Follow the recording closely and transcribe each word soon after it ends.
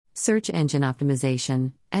Search engine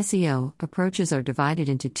optimization (SEO) approaches are divided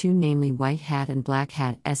into two, namely white hat and black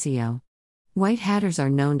hat SEO. White hatters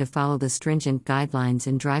are known to follow the stringent guidelines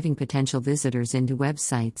in driving potential visitors into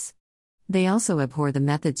websites. They also abhor the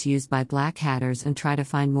methods used by black hatters and try to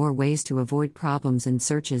find more ways to avoid problems in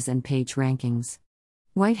searches and page rankings.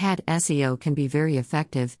 White hat SEO can be very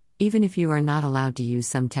effective, even if you are not allowed to use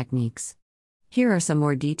some techniques. Here are some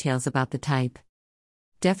more details about the type.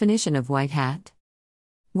 Definition of white hat.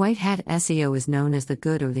 White hat SEO is known as the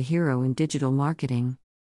good or the hero in digital marketing.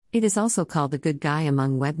 It is also called the good guy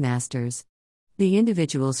among webmasters. The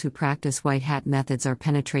individuals who practice white hat methods are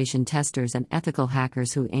penetration testers and ethical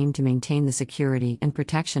hackers who aim to maintain the security and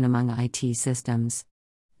protection among IT systems.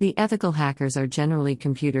 The ethical hackers are generally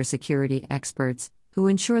computer security experts, who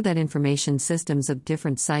ensure that information systems of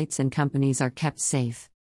different sites and companies are kept safe.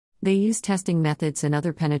 They use testing methods and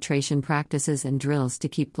other penetration practices and drills to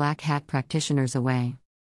keep black hat practitioners away.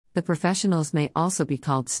 The professionals may also be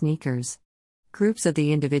called sneakers. Groups of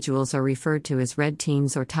the individuals are referred to as red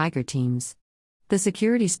teams or tiger teams. The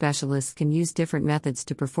security specialists can use different methods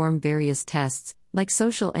to perform various tests, like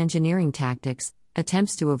social engineering tactics,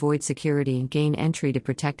 attempts to avoid security and gain entry to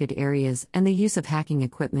protected areas, and the use of hacking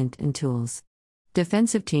equipment and tools.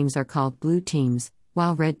 Defensive teams are called blue teams,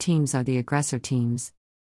 while red teams are the aggressor teams.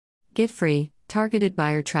 Get free, targeted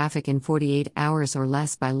buyer traffic in 48 hours or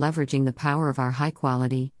less by leveraging the power of our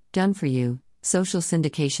high-quality, done-for-you, social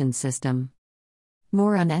syndication system.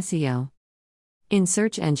 More on SEO. In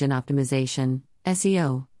search engine optimization,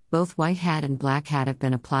 SEO, both white hat and black hat have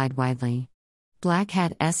been applied widely. Black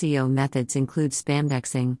hat SEO methods include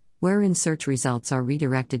spamdexing, wherein search results are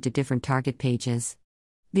redirected to different target pages.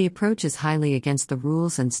 The approach is highly against the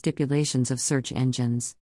rules and stipulations of search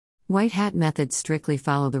engines. White hat methods strictly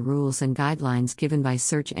follow the rules and guidelines given by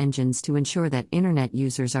search engines to ensure that internet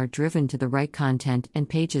users are driven to the right content and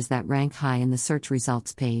pages that rank high in the search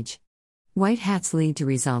results page. White hats lead to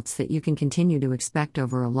results that you can continue to expect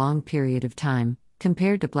over a long period of time,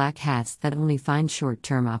 compared to black hats that only find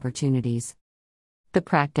short-term opportunities. The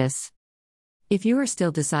practice. If you are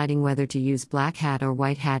still deciding whether to use black hat or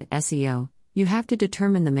white hat SEO, you have to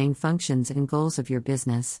determine the main functions and goals of your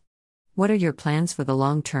business. What are your plans for the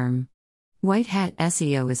long term? White hat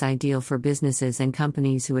SEO is ideal for businesses and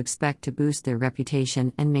companies who expect to boost their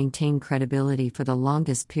reputation and maintain credibility for the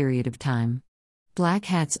longest period of time. Black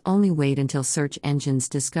hats only wait until search engines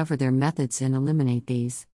discover their methods and eliminate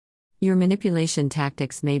these. Your manipulation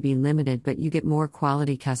tactics may be limited, but you get more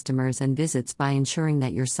quality customers and visits by ensuring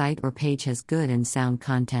that your site or page has good and sound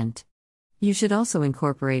content. You should also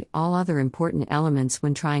incorporate all other important elements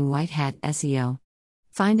when trying white hat SEO.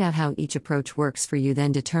 Find out how each approach works for you,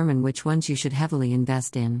 then determine which ones you should heavily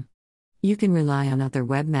invest in. You can rely on other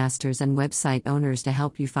webmasters and website owners to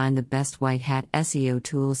help you find the best white hat SEO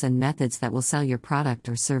tools and methods that will sell your product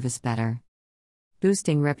or service better.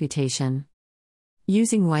 Boosting reputation.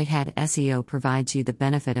 Using white hat SEO provides you the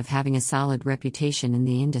benefit of having a solid reputation in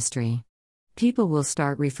the industry. People will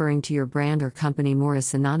start referring to your brand or company more as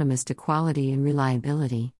synonymous to quality and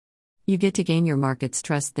reliability. You get to gain your market's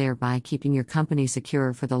trust, thereby keeping your company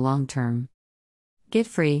secure for the long term. Get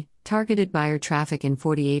free, targeted buyer traffic in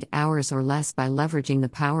 48 hours or less by leveraging the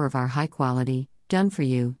power of our high-quality,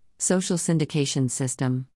 done-for-you, social syndication system.